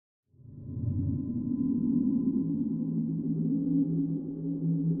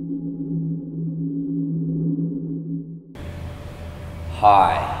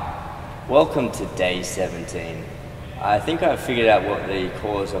Hi, welcome to day 17. I think I figured out what the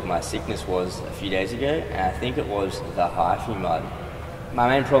cause of my sickness was a few days ago, and I think it was the hyphae mud. My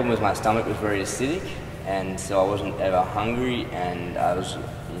main problem was my stomach was very acidic, and so I wasn't ever hungry, and I was,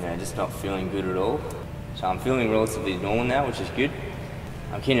 just not feeling good at all. So I'm feeling relatively normal now, which is good.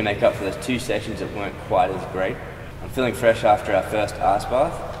 I'm keen to make up for those 2 sessions that weren't quite as great. I'm feeling fresh after our first ice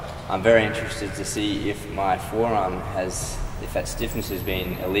bath. I'm very interested to see if my forearm if that stiffness has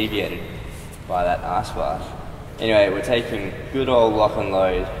been alleviated by that ice bath. Anyway, we're taking good old Lachlan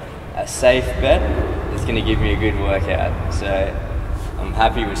load, a safe bet that's going to give me a good workout. So I'm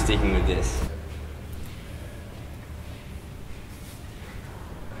happy with sticking with this.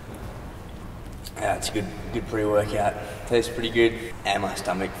 Yeah, it's a good pre-workout. Tastes pretty good, and my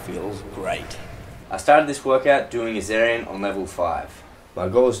stomach feels great. I started this workout doing a Zarian on level 5. My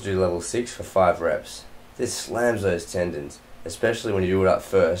goal is to do level 6 for 5 reps. This slams those tendons, especially when you do it up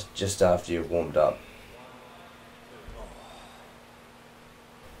first, just after you've warmed up.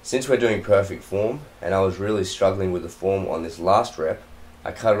 Since we're doing perfect form, and I was really struggling with the form on this last rep,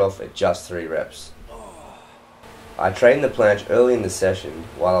 I cut it off at just 3 reps. I trained the planche early in the session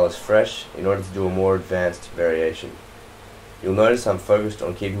while I was fresh in order to do a more advanced variation. You'll notice I'm focused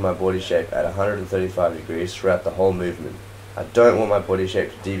on keeping my body shape at 135 degrees throughout the whole movement. I don't want my body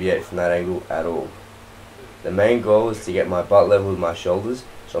shape to deviate from that angle at all. The main goal is to get my butt level with my shoulders,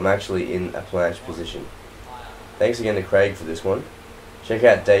 so I'm actually in a planche position. Thanks again to Craig for this one. Check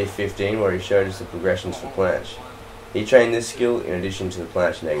out day 15 where he showed us the progressions for planche. He trained this skill in addition to the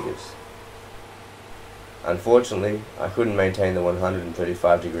planche negatives. Unfortunately, I couldn't maintain the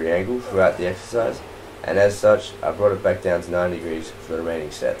 135 degree angle throughout the exercise, and as such, I brought it back down to 90 degrees for the remaining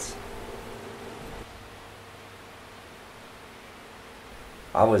sets.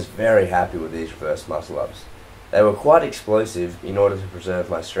 I was very happy with these reverse muscle ups. They were quite explosive in order to preserve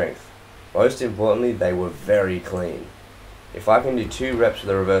my strength. Most importantly, they were very clean. If I can do 2 reps of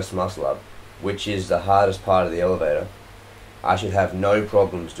the reverse muscle up, which is the hardest part of the elevator, I should have no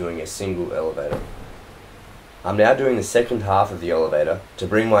problems doing a single elevator. I'm now doing the second half of the elevator to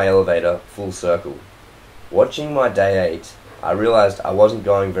bring my elevator full circle. Watching my day 8, I realized I wasn't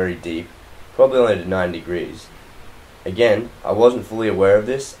going very deep, probably only to 9 degrees. Again, I wasn't fully aware of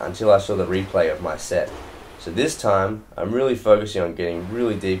this until I saw the replay of my set. So this time, I'm really focusing on getting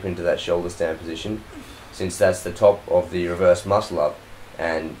really deep into that shoulder stand position, since that's the top of the reverse muscle up,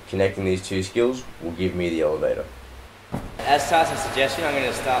 and connecting these 2 skills will give me the elevator. As Tarson's suggestion, I'm going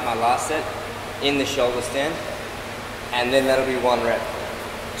to start my last set in the shoulder stand, and then that'll be 1 rep,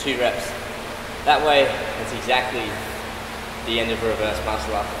 2 reps. That way, it's exactly the end of a reverse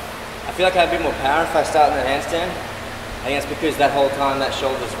muscle up. I feel like I have a bit more power if I start in the handstand. I think that's because that whole time that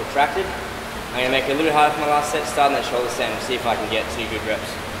shoulder's retracted. I'm going to make it a little bit harder for my last set, start in that shoulder stand and see if I can get 2 good reps.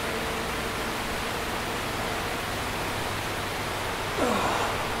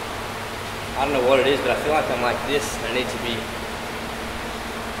 I don't know what it is, but I feel like I'm like this and I need to be...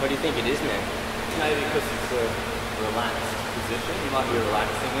 What do you think it is, man? Maybe because it's a relaxed position, you might be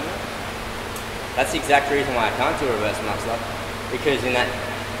relaxing in it. That's the exact reason why I can't do a reverse muscle up, because in that,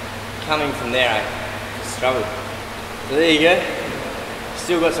 coming from there, I just struggle. So there you go,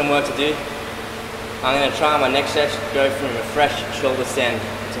 still got some work to do. I'm going to try on my next session to go from a fresh shoulder stand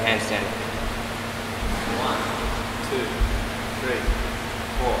to handstand. 1, 2, 3,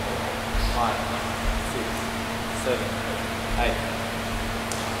 4, 5, 6, 7, 8.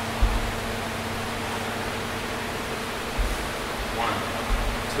 1,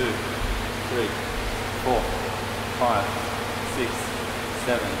 2, 3, 4, 5, 6,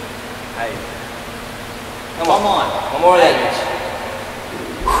 7, 8. Come on. One more of that, Mitch.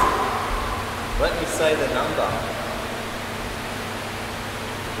 Let me say the number.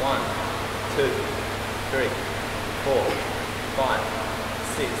 1, 2, 3, 4, 5,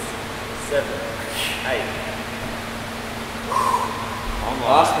 6, 7, 8. Come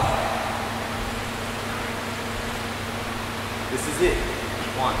on. Awesome. This is it.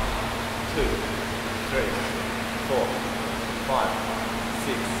 1, 2, 3, 4, 5,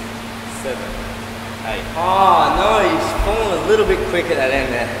 6, 7, 8. Oh no, he's fallen a little bit quick at that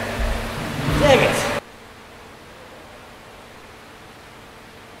end there. Dang it.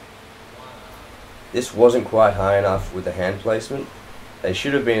 This wasn't quite high enough with the hand placement. They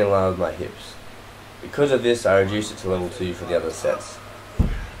should have been in line with my hips. Because of this, I reduced it to level 2 for the other sets.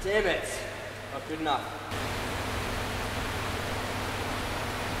 Damn it. Not good enough.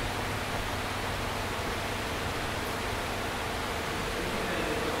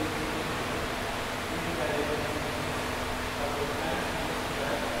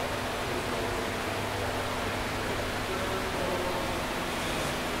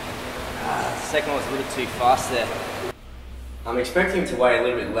 second one was a little too fast there. I'm expecting to weigh a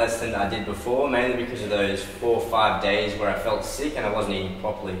little bit less than I did before, mainly because of those 4 or 5 days where I felt sick and I wasn't eating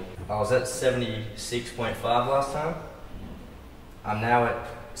properly. I was at 76.5 last time. I'm now at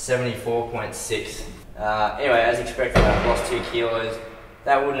 74.6. Anyway, as expected, I've lost 2 kilos.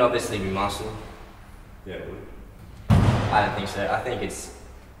 That wouldn't obviously be muscle. Yeah, it would. I don't think so. I think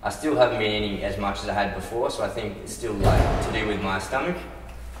I still haven't been eating as much as I had before, so I think it's still like to do with my stomach.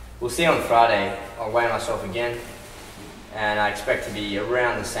 We'll see on Friday. I'll weigh myself again, and I expect to be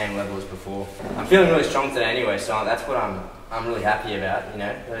around the same level as before. I'm feeling really strong today anyway, so that's what I'm really happy about. You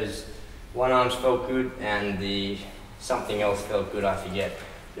know, those one arms felt good, and the something else felt good. I forget.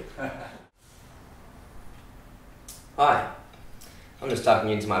 Hi, I'm just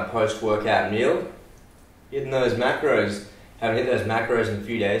tucking into my post-workout meal. Hitting those macros. Haven't hit those macros in a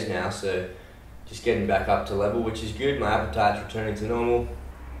few days now, so just getting back up to level, which is good. My appetite's returning to normal.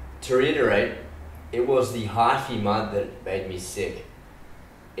 To reiterate, it was the hyphy mud that made me sick.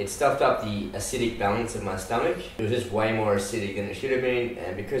 It stuffed up the acidic balance of my stomach. It was just way more acidic than it should have been,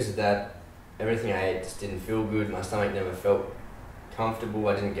 and because of that, everything I ate just didn't feel good. My stomach never felt comfortable.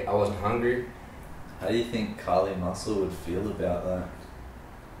 I wasn't hungry. How do you think Carly Muscle would feel about that?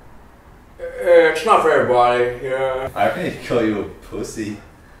 It's not for everybody, yeah. I reckon he'd call you a pussy.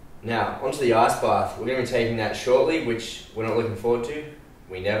 Now, onto the ice bath. We're going to be taking that shortly, which we're not looking forward to.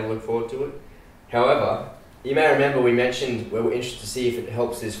 We never look forward to it. However, you may remember we mentioned we were interested to see if it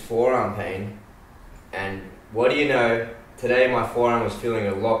helps this forearm pain. And what do you know? Today my forearm was feeling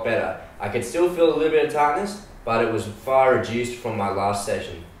a lot better. I could still feel a little bit of tightness, but it was far reduced from my last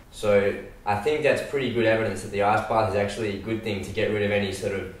session. So I think that's pretty good evidence that the ice bath is actually a good thing to get rid of any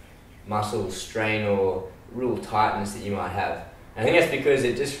sort of muscle strain or real tightness that you might have. And I think that's because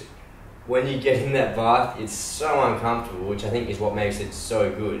it just, when you get in that bath, it's so uncomfortable, which I think is what makes it so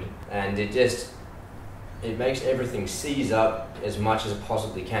good. And it makes everything seize up as much as it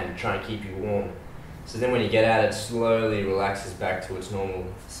possibly can to try and keep you warm. So then when you get out, it slowly relaxes back to its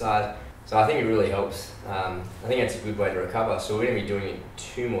normal size. So I think it really helps. I think that's a good way to recover. So we're going to be doing it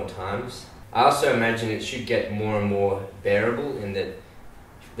 2 more times. I also imagine it should get more and more bearable in that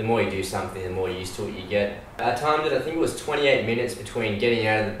the more you do something, the more used to it you get. I timed it, I think it was 28 minutes between getting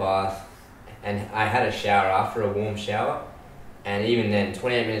out of the bath and I had a shower after, a warm shower. And even then,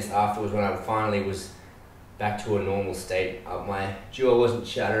 28 minutes afterwards, when I finally was back to a normal state, my jaw wasn't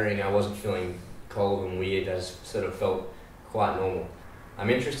shattering, I wasn't feeling cold and weird, I just sort of felt quite normal. I'm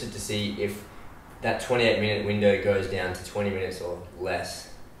interested to see if that 28-minute window goes down to 20 minutes or less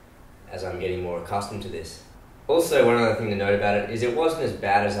as I'm getting more accustomed to this. Also, one other thing to note about it is it wasn't as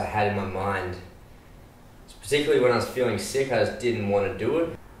bad as I had in my mind. Particularly when I was feeling sick, I just didn't want to do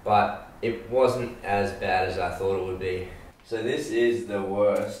it, but it wasn't as bad as I thought it would be. So this is the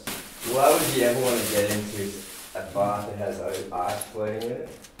worst. Why would you ever want to get into a bath that has ice floating in it?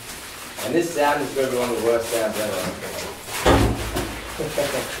 And this sound is going to be one of the worst sounds ever.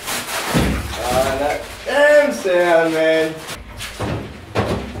 That damn sound, man.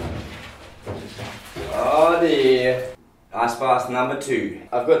 Oh dear. Ice bath number 2.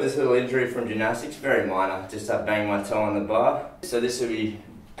 I've got this little injury from gymnastics, very minor, just banging my toe on the bar. So this will be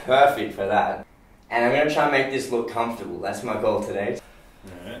perfect for that. And I'm going to try and make this look comfortable. That's my goal today.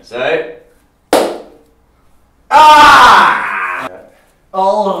 Alright. So, ah!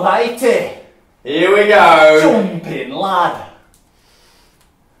 Alrighty. Here we go. Jump in, lad.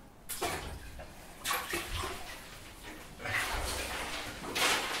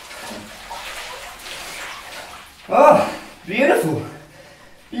 Oh, beautiful.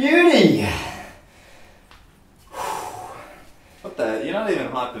 Beauty. What the? You're not even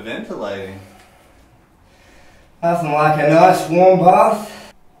hyperventilating. Nothing like a nice warm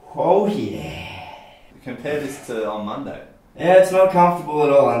bath. Oh yeah. Compare this to on Monday. Yeah, it's not comfortable at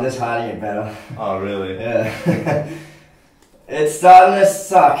all. I'm just hiding it better. Oh, really? Yeah. It's starting to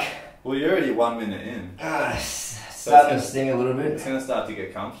suck. Well, you're already 1 minute in. Starting to sting a little bit. It's going to start to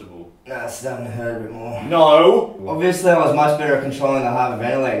get comfortable. It's starting to hurt a bit more. No! Obviously, I was much better at controlling the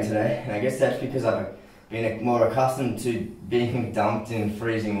hyperventilating today, and I guess that's because I've been more accustomed to being dumped in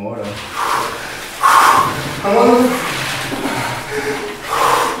freezing water.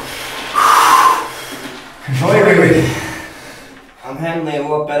 I'm handling it a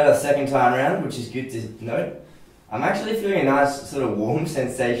lot better the second time around, which is good to note. I'm actually feeling a nice sort of warm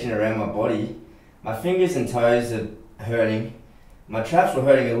sensation around my body. My fingers and toes are hurting. My traps were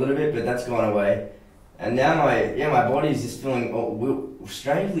hurting a little bit, but that's gone away. And now my body's just feeling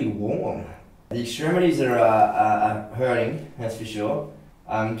strangely warm. The extremities are hurting, that's for sure.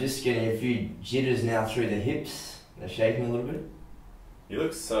 I'm just getting a few jitters now through the hips. They're shaking a little bit. You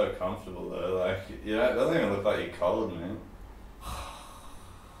look so comfortable though. Like you don't, doesn't even look like you're cold, man.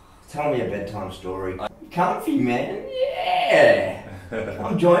 Tell me a bedtime story. Comfy, man. Yeah.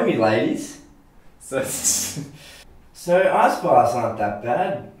 Come join me, ladies. So ice baths aren't that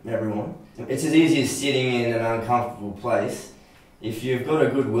bad, everyone. It's as easy as sitting in an uncomfortable place. If you've got a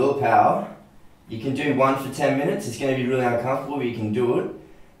good willpower, you can do one for 10 minutes. It's going to be really uncomfortable, but you can do it.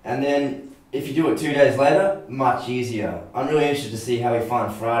 And then if you do it 2 days later, much easier. I'm really interested to see how we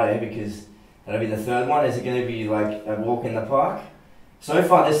find Friday, because that'll be the third one. Is it going to be like a walk in the park? So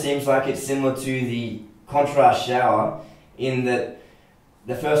far this seems like it's similar to the contrast shower, in that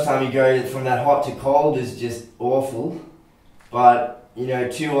the first time you go from that hot to cold is just awful, but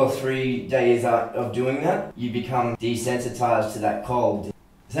 2 or 3 days of doing that, you become desensitized to that cold.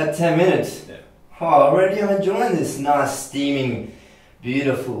 Is that 10 minutes? Yeah. Oh, already I'm enjoying this nice, steaming,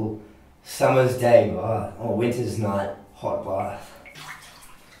 beautiful summer's day bath, or winter's night hot bath.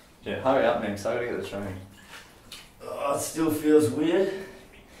 yeah, hurry up, man. 'Cause I gotta get the train. Oh, it still feels weird.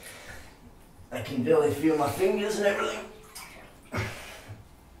 I can barely feel my fingers and everything.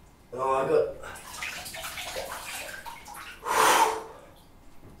 Oh, I got...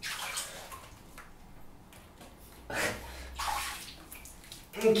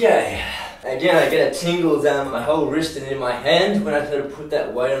 Okay. Again, I get a tingle down my whole wrist and in my hand when I try to put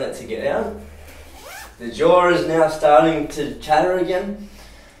that weight on it to get out. The jaw is now starting to chatter again.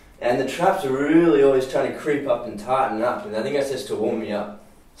 And the traps are really always trying to creep up and tighten up, and I think that's just to warm me up.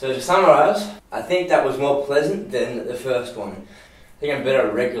 So to summarise, I think that was more pleasant than the first one. I think I'm better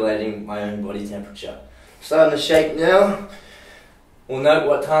at regulating my own body temperature. Starting to shake now. We'll note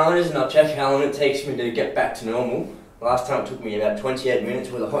what time it is and I'll check how long it takes me to get back to normal. Last time it took me about 28 minutes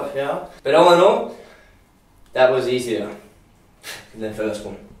with a hot shower. But all in all, that was easier than the first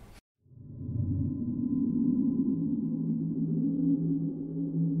one.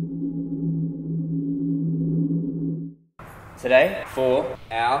 Today, for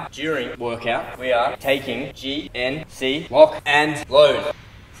our during workout, we are taking GNC lock and load.